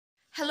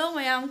Hello,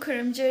 Mayam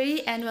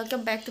Khuiramjari and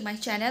welcome back to my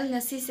channel.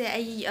 Ngasi se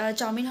ai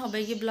Chowmein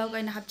hobegi vlog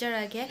aina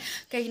hapjarage.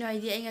 Kaino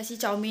idea ai ngasi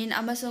Chowmein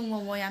amasung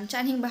Momo yam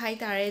chaning ba hai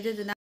tare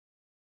duduna.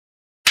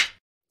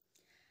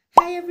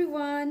 Hi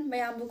everyone,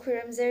 Mayam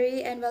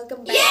Khuiramjari and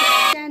welcome back to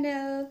my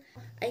channel.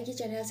 Aigi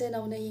channel se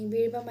nauna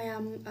yingbiriba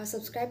Mayam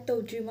subscribe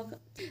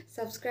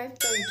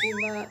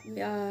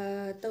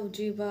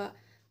tawdriba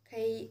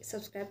kai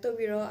subscribe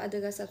tawbiro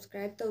adaga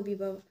subscribe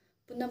tawbiba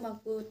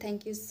punamakpu.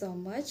 Thank you so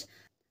much.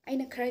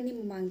 Aina kharani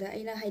mamangda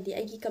aina haidi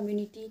aigi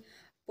community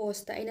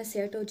post ta aina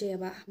share to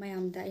jeba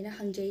mayam da aina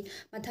hangjai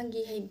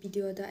mathangi hai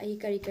video da ai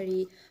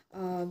kari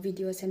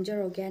video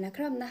semjaroge na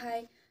kharam na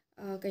hai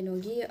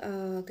kainogi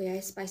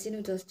kaya spicy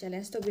noodles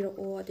challenge to biro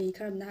o de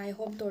kharam na hai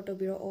home tour to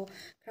biro o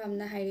kharam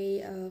na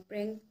hai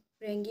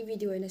prank gi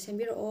video ina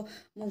sembiro o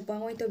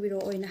mukbang oi to biro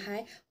o ina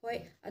hai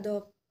hoi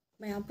ado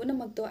mayam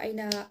punamak to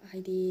aina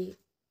haidi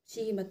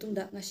sigi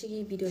matungda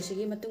ngasigi video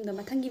sigi matungda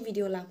mathangi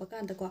video lakpa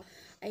kanda ko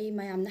ai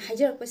mayamna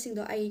haijarakpasing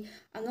do ai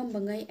angam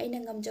bangai aina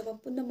ngamjaba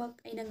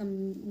punamak aina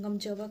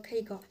ngamjaba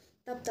khai ko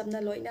tapna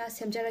loina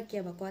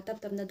semjarake ba ko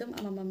tapna dum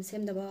amamam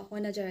semdaba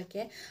hona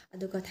jarake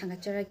aduga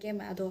thangajarake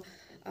ma ado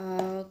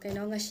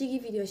kaino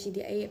ngasigi video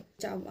sidi ai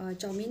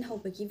Chowmein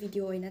hobagi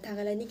video oina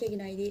thangalani ke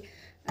gina idi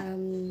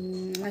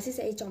ngasi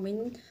se ai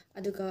Chowmein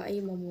aduga ai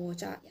momo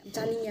cha yam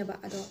chaninge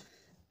ba ado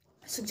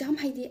sugjam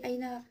haidi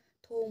aina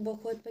thongba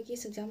khotpagi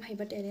sugjam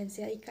haiba talent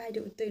se ai kai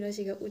do uttoino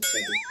siga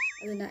utchadi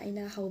aduna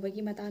aina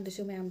hawbagi matang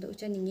dasu mayam do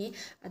uchaningi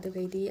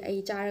adugaidi ai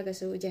charaga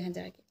su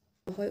jehanjarake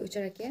hoi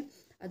ucharake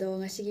ado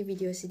ngasigi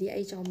video sidi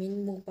ai Chowmein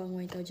mukbang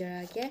oi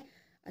tawjarake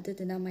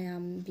aduduna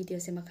mayam video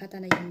se makata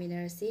na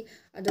yiminerasi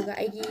aduga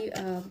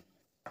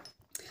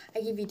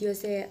aigi video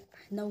se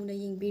nauna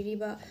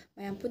yingbiriba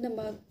mayam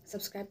punamak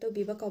subscribe to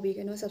biba kobi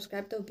kano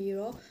subscribe to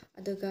biro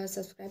aduga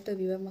subscribe to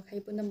biba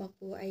makai punamak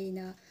pu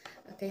aina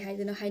kai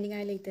haidana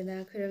hainingai leitana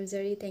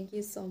Khuiramjari. Thank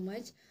you so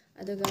much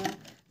aduga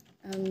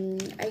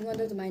ai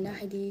ngonda dumaina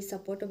haidi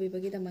support to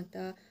bibagi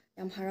damakta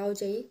yam harau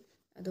jai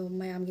ado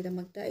mayam gi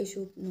damakta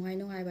isu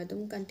nungai ba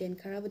dum content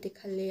kharabudi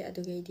khalle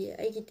aduga idi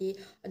aigiti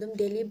adum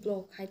daily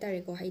vlog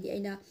haitare ko haidi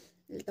aina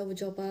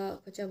tawjoba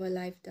khochaba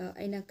live da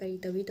aina kari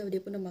tawi tawde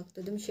punamak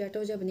to dum share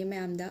tawjabani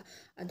mayam da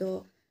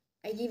ado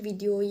aigi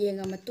video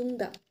yenga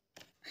matungda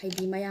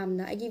haidi mayam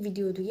na aigi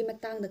video dugi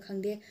matang da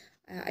khangde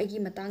aigi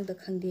matang da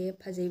khangde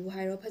phajai bu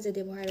hairo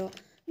phajade bu hairo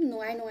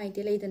nungai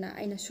te leidana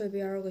aina soibe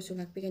yaro ga su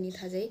ngakpigani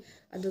thajai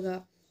aduga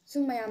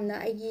sum mayam na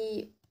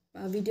aigi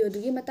video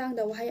dugi matang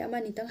da wahai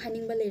amani tang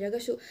haningba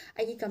leiraga su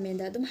aigi comment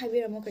da dum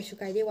haibiramo kaisu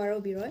kaide waro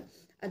biroi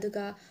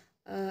aduga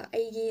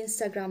aigi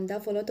Instagram da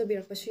follow to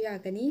birakpasu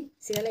yagani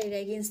siga leire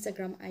aigi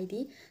Instagram ID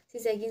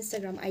sise aigi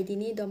Instagram ID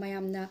ni do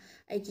mayamna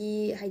aigi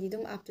haidi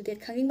dum up to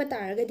date khangingba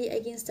taragadi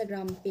aigi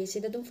Instagram page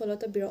da dum follow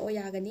to biro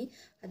yagani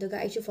aduga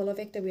aisu follow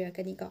back to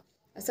birakani ko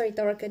sorry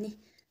tarakani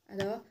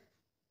ado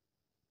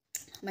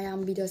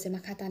mayam video se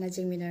makata na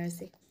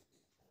jingminarase.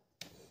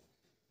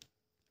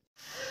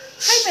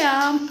 Hi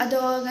mayam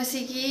ado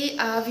ngasigi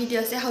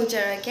video se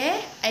haujarake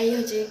ai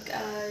hojik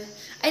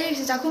ai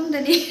lekse jakum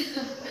dani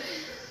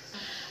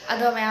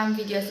ado mayam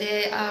video se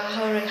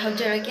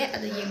haujarake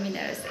ado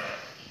yingminarase.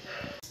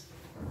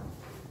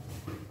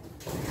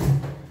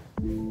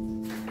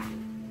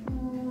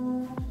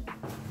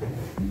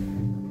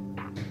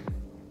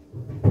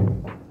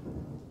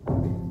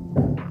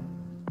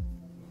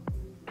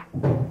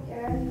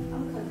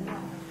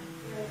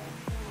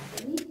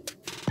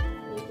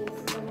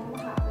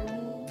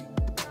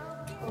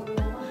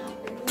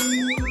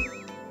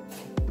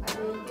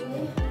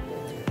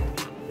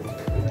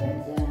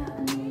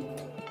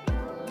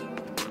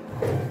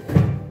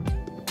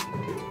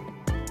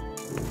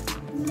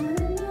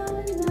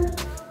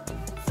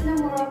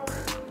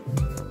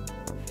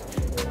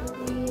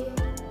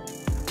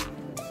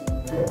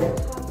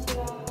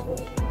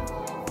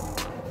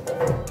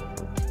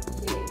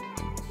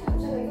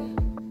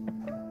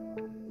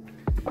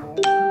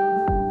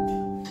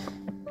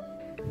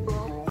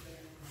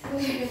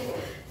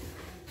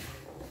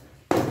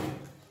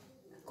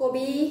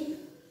 Kobi,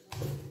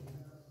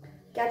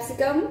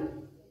 capsicum,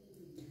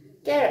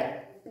 carrot,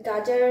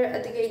 gajar,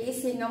 adugay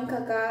singam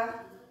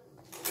kaka,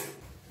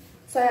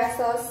 soya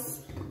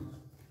sauce,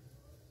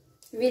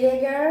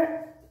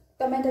 vinegar,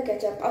 tomato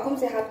ketchup. Akum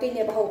se hati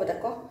ne bahaw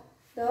badako.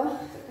 Do,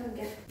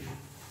 okay.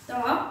 Do,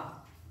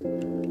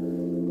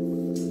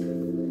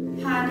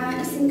 hana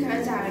ising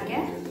kara jarage.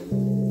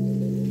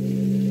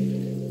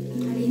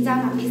 Alinjang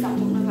napi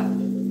sampung na ba.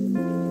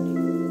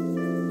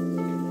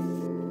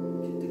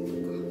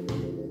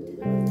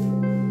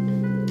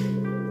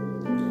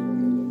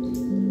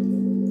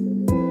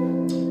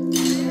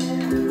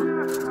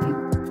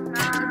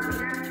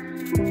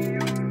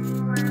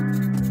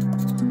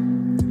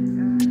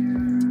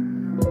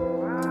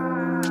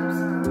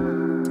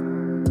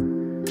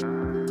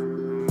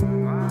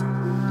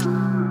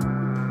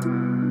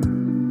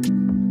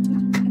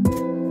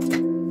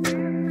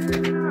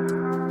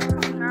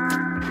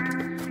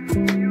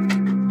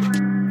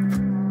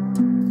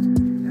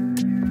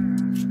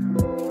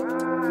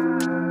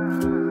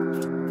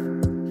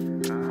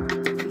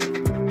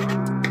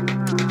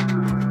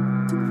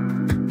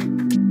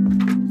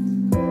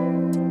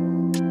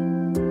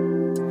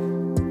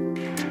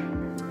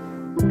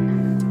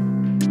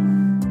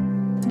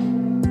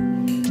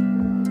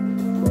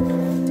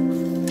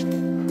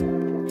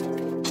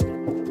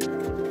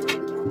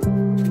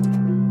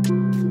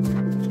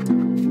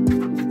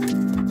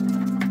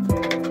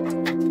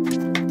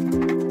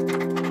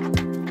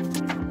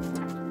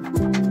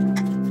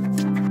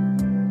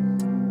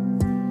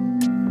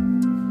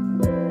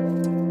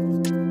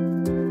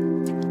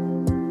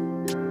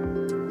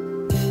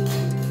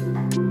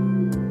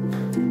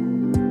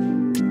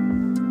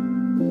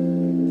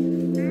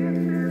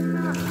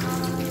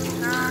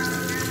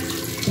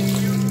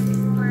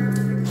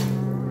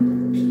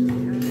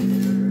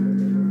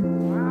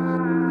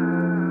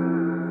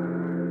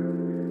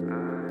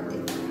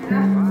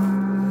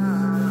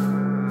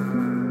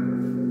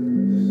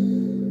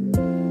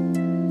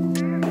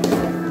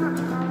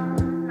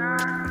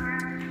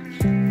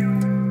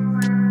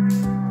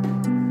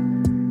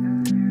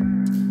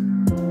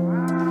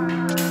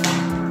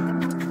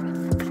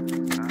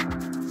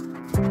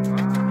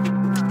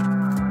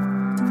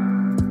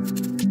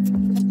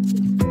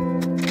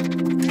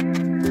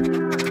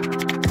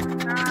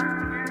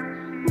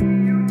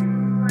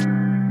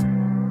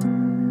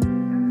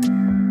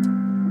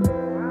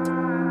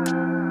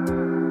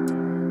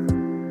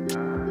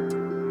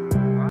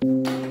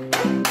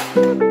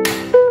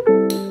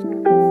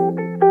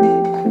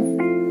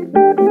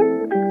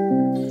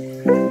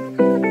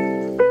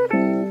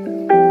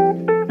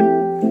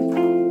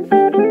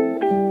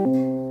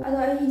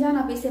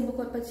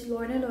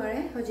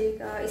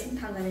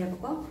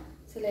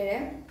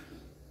 Selere.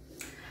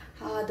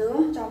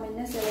 Hado Chowmein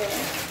na selere.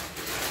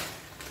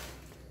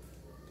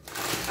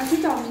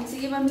 Asi Chowmein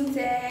sige mami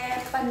se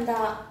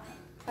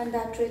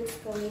panda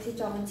treats ko ni si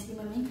Chowmein sige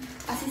mami.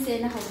 Asi se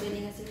na hawde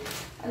ni ngasi.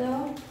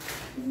 Alo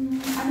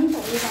ani to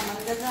ni mama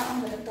da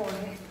ang da to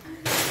re.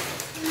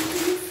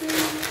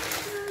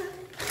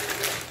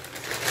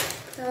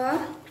 So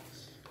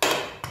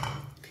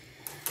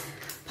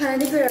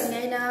Parani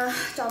Khuiramjari na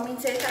Chowmein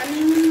se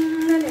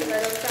kaning na le ba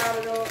do sa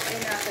do ai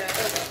na sa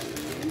to.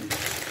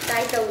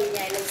 Dai tàu đi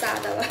nhảy lên xa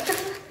tàu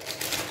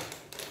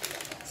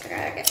sẽ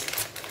ra cái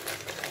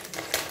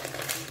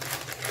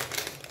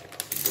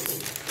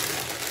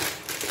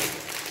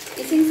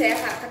isin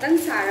sẽ hạ khá tăng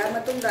xả ra mà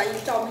tung ra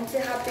yung Chowmein sẽ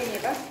hạ bên này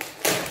đó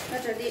nó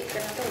trở đi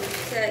cái nó tàu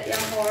sẽ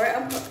yang hore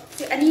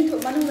thì anh ấy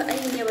thuộc mà nung là anh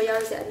ấy nhiều bây giờ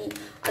sẽ anh ấy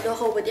ở đó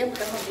hầu bữa đi một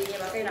tầng hồng đi nhiều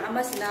cái nó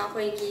mà xin nào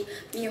quay cái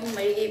mi hôm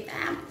mấy cái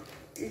bám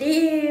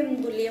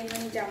liêm bù liêm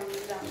hơn chầm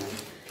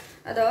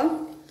ở đó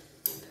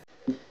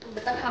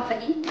bữa tắc hạ phải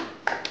đi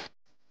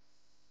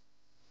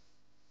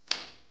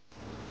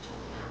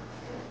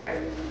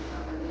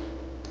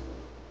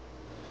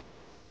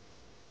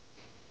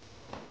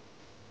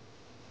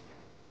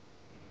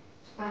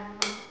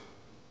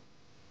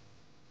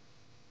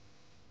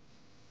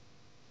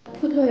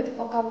phút lời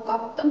phải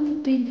có tấm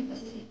phút pin thì có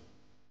gì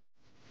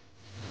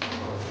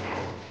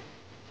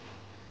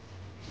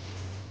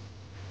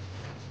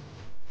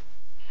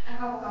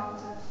có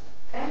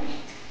đấy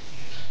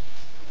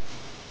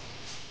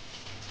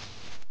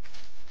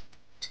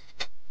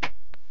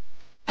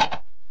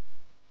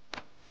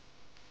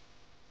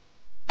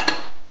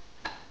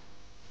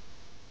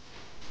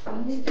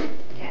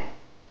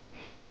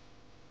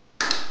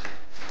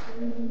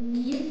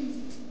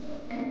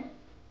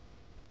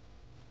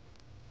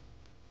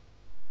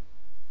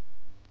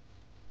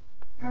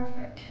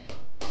perfect.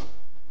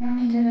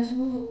 Mami jangan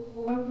semua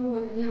buat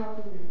ni hal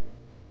tu.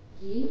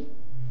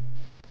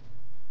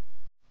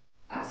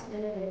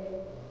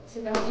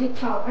 Sedang hit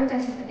thảo kan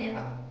tak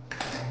sebenarnya pak.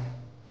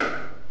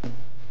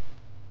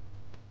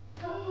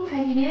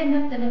 Hari ini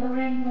enak dan orang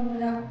yang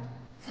berada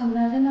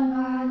sama dengan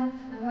nama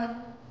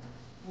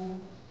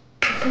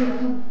sudah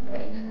tu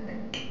baik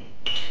nak.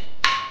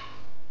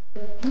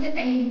 Ini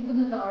tak ini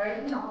pun tu orang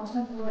yang cakap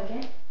pasal tu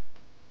lagi.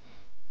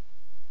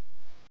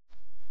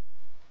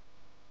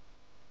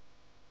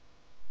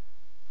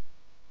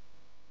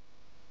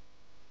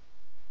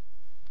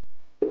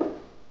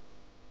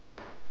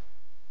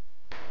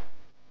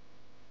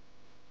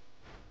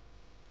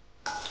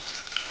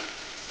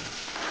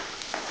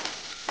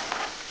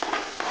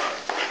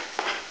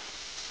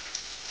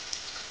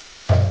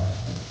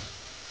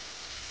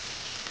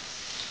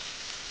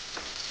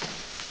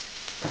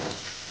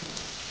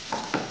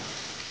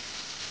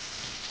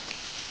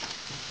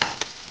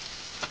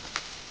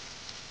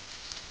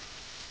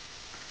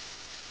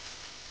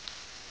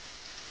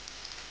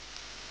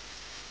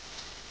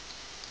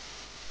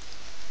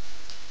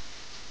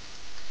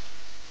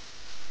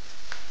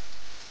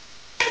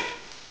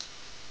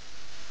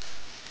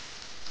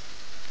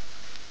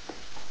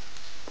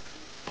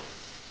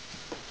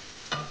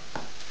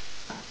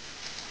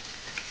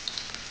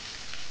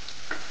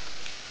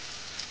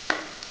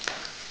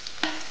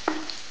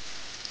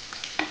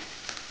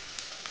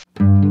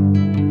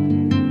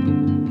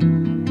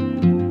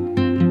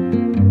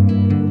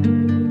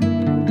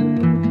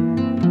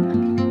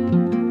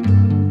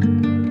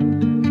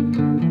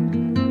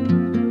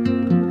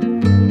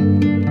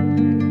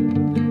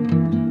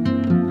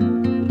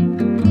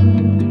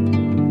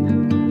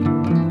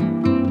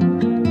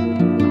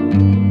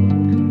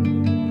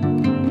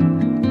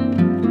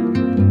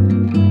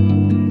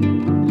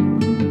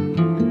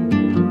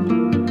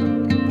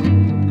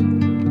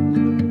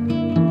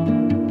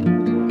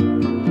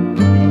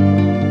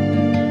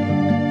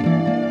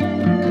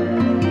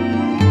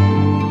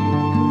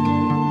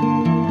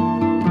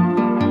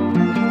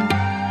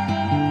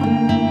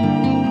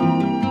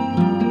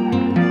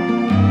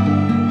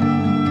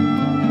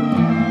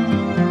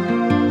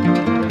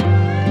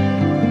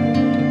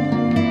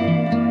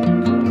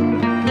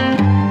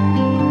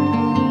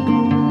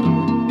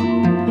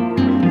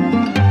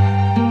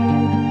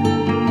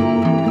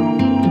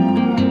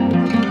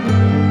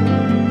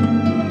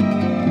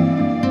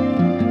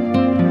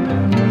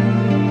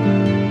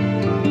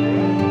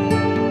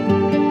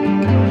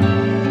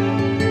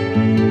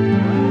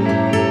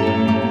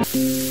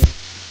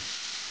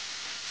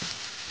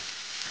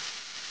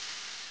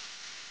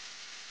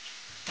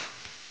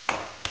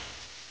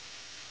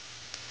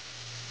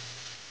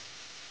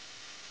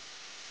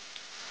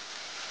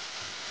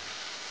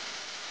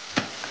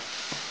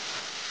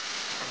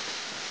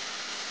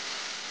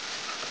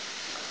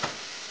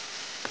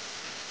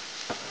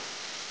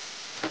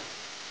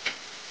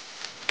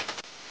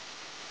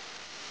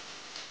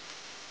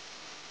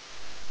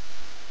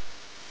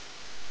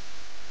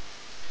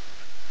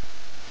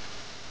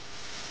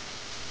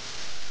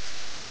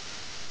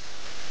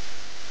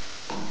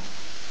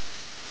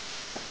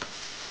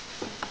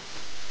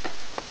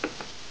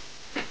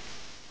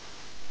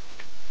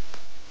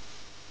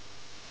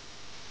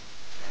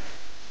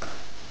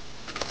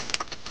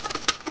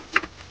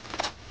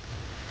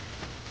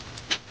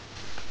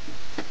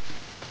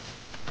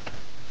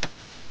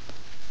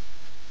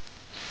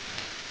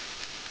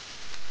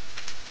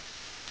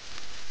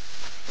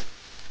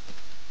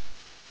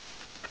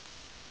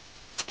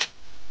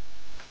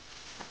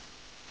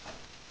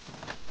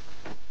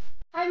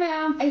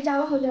 ꯑꯩ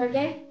ꯆꯥꯕ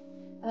ꯍꯧꯖꯔꯒꯦ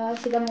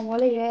ꯁꯤꯗ ꯃꯣꯃꯣ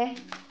ꯂꯩꯔꯦ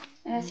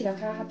ꯁꯤꯗ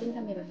ꯈꯔ ꯍꯥꯞꯄꯤꯟ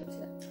ꯊꯝꯃꯦꯕ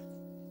ꯁꯤꯗ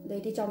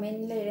ꯑꯗꯩꯗꯤ ꯆꯧꯃꯦꯟ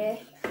ꯂꯩꯔꯦ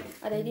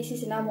ꯑꯗꯩꯗꯤ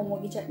ꯁꯤꯁꯤꯅ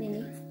ꯃꯣꯃꯣꯒꯤ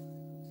ꯆꯠꯅꯤꯅꯤ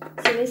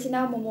ꯁꯤꯗꯩꯁꯤꯅ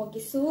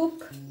ꯃꯣꯃꯣꯒꯤ ꯁꯨꯞ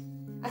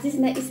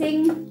ꯑꯁꯤꯁꯤꯅ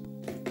ꯏꯁꯤꯡ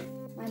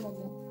ꯃꯥꯏ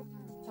ꯃꯣꯃꯣ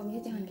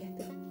ꯆꯧꯃꯦꯟ ꯆꯪꯍꯟꯒꯦ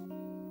ꯑꯗꯨ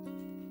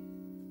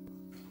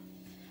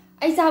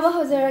ꯑꯩ ꯆꯥꯕ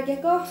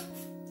ꯍꯧꯖꯔꯒꯦꯀꯣ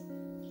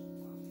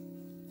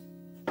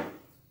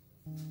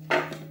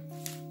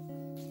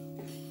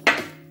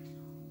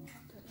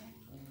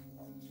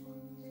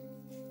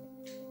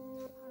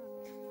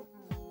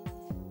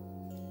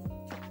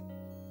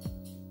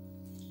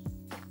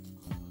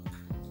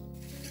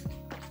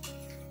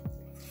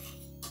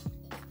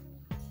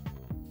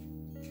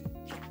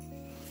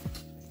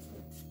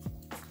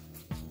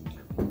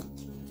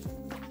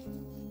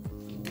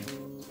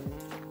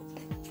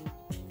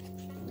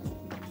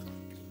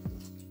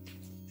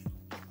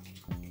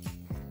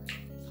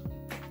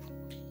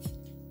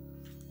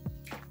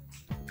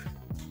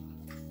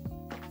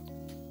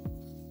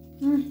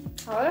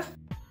好了，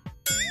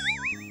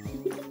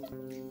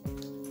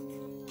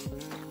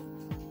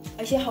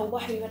而且好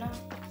滑呢，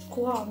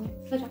可好呢，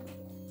那啥。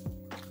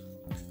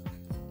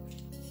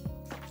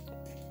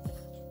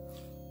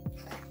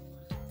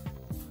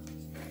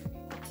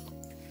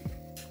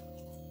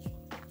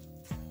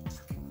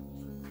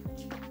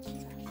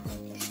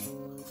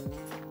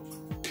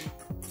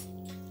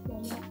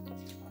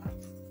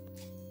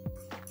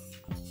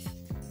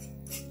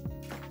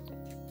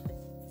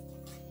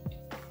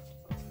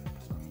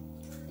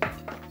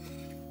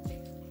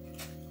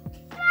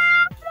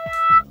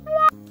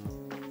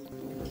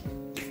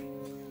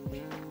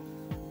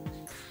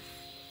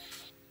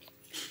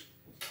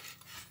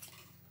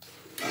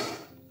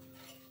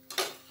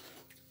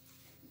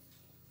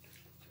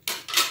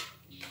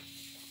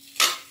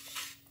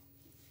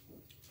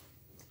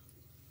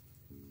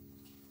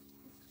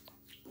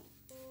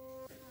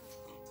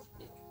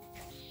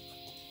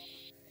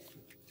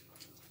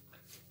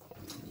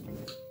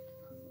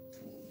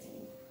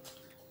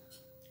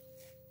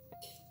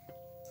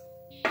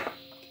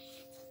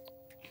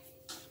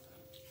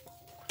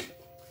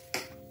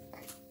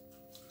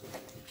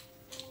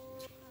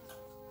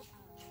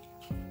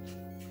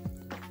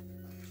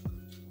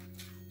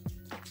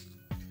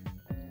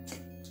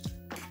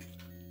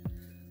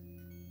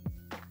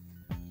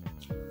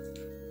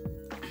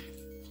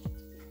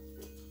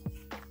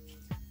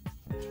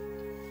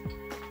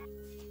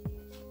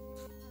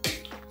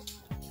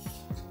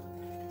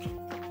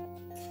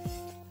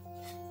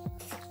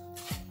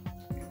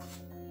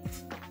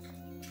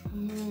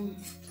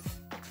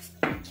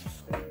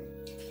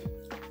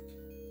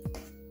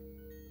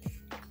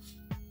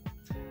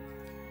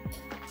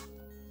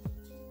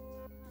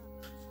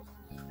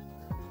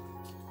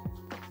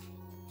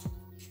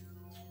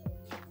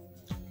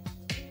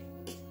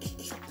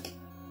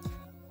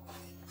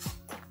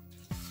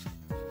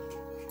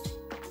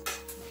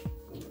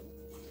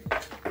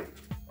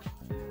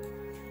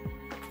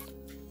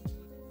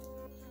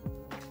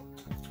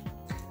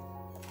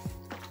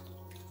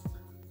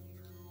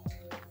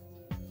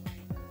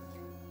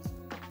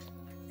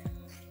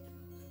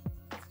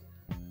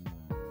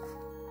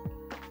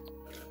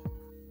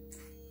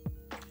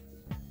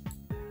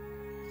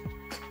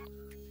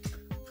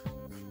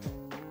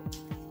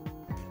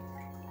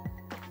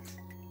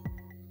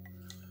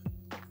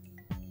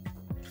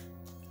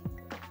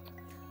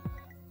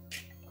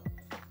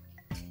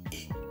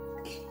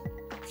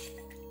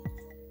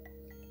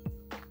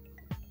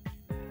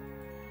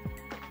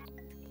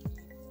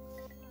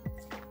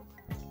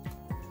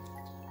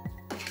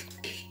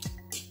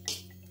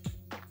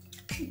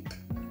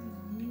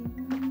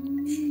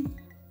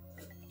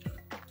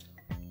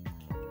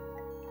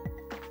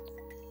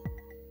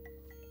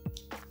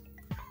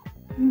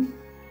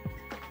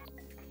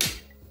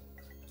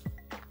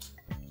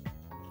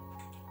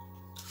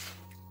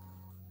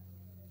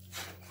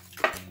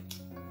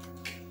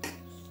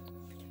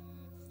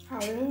好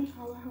了，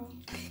好了，好了。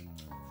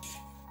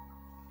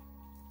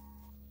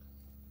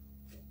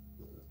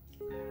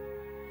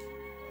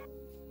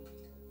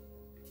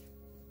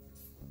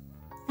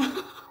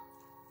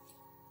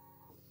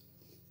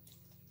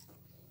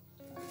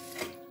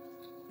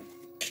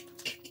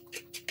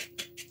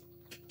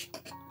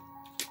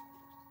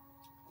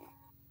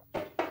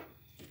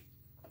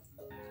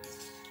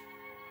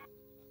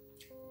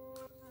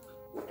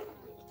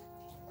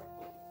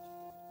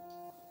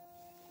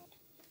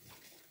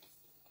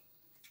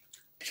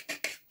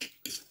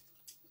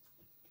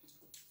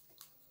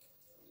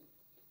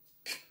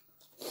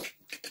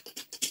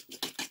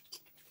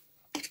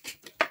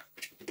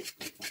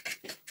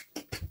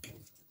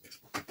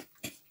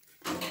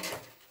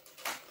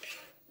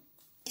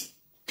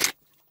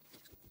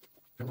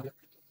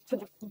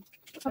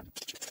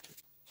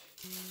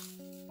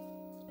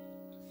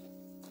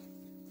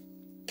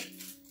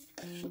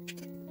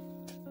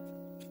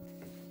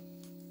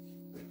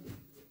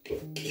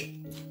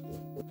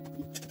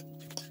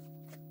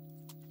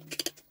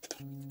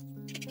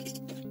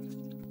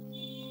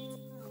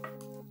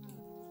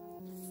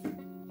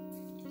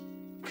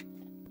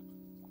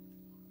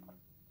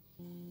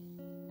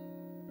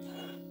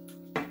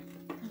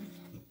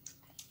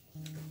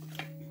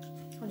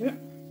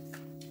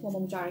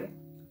Momo charge.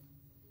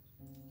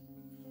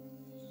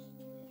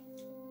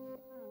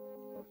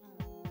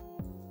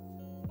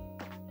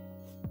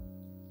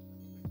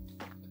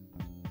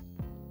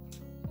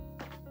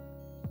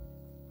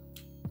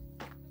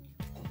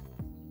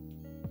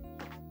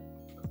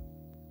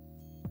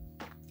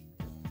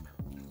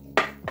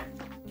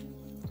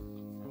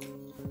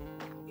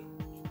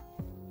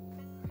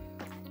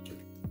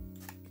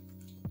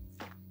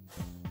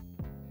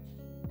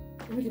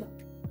 Ini juga.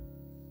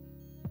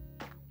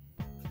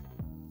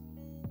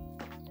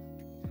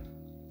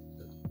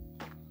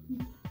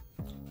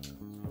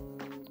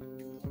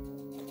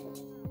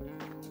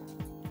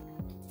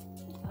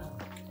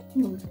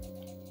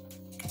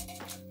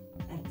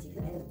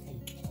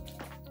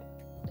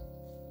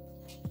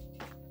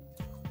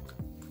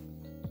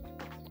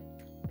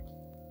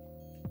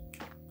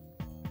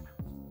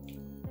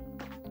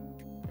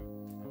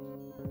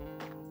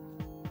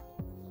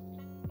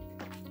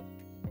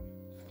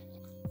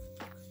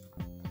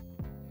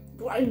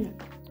 Kuain.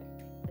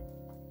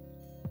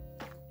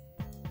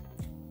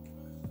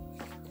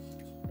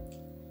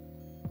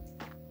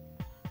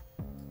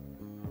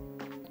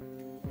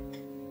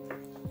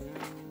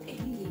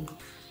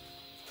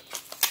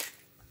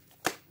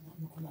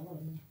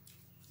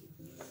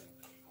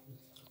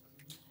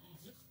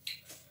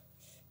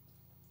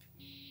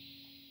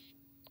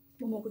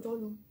 Momo ko to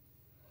luôn.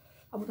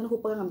 Abutan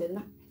ako pa ngambil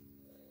na.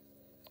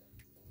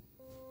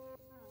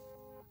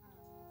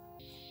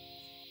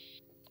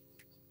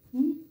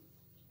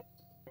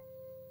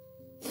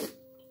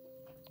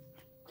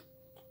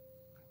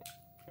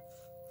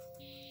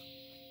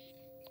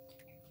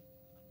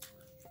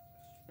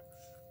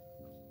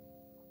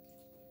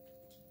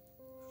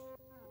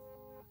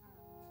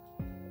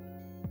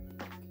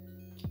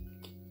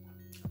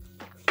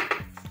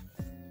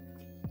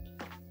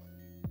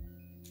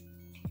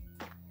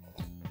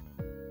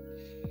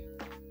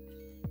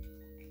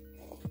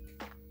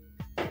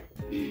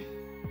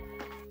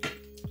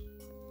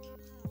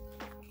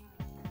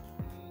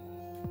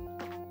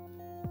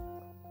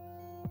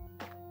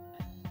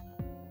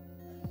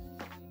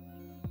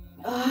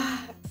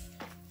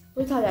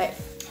 Ôi trời ơi.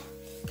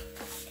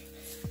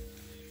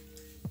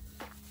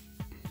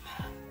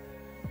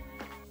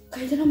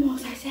 Cái đó nó mò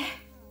dài xe.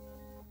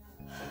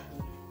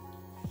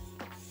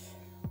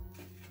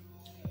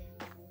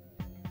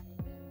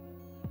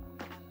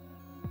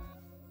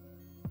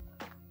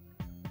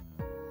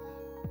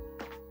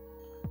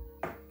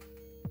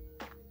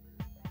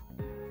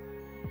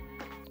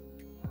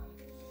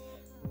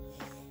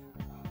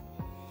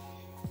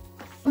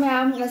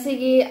 Mayam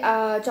ngasigi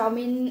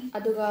chowmein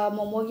aduga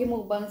momo gi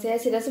mukbang se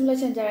sida sum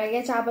loisan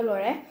jarage chaba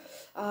lore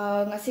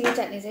ngasigi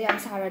chutney se yam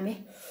sarani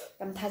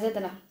yam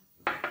thajadana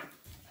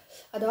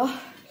ado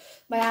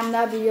mayam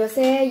na video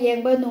se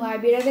yengba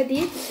nungai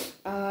biragadi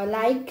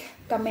like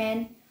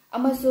comment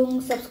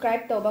amasung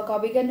subscribe toba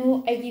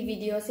kobiganu agi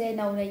video se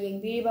nauna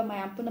yengbiriba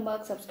mayam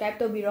punamak subscribe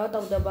to biro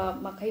tawdaba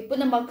makhai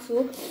punamak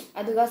su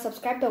aduga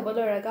subscribe toba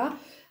loraga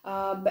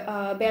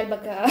bell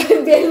baka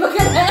subscribe bell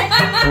baka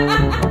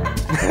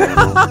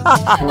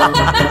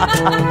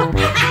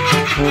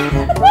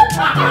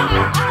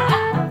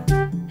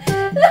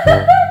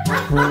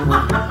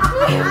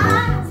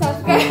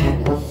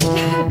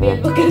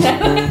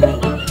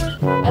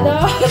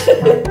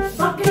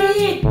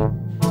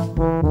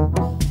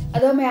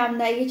ado mayam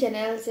na igi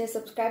channel se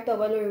subscribe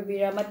toba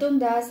lorubira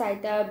matunda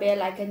side da bell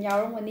icon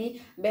yaurongani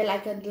bell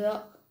icon do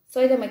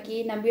soida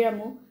maki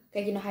nambiramu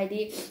kagino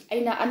haidi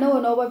aina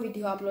ano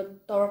video upload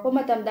tawrpa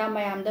matamda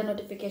mayam da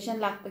notification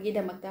lakpagi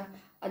damakta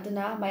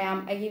aduna mayam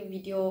agi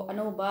video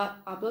anoba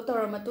upload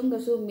tawra matungda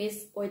su miss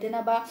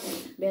oidena ba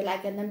bell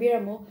icon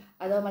nambiramu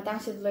ado matang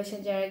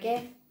solution jarage.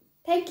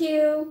 Thank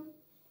you.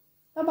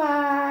 Bye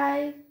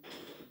bye.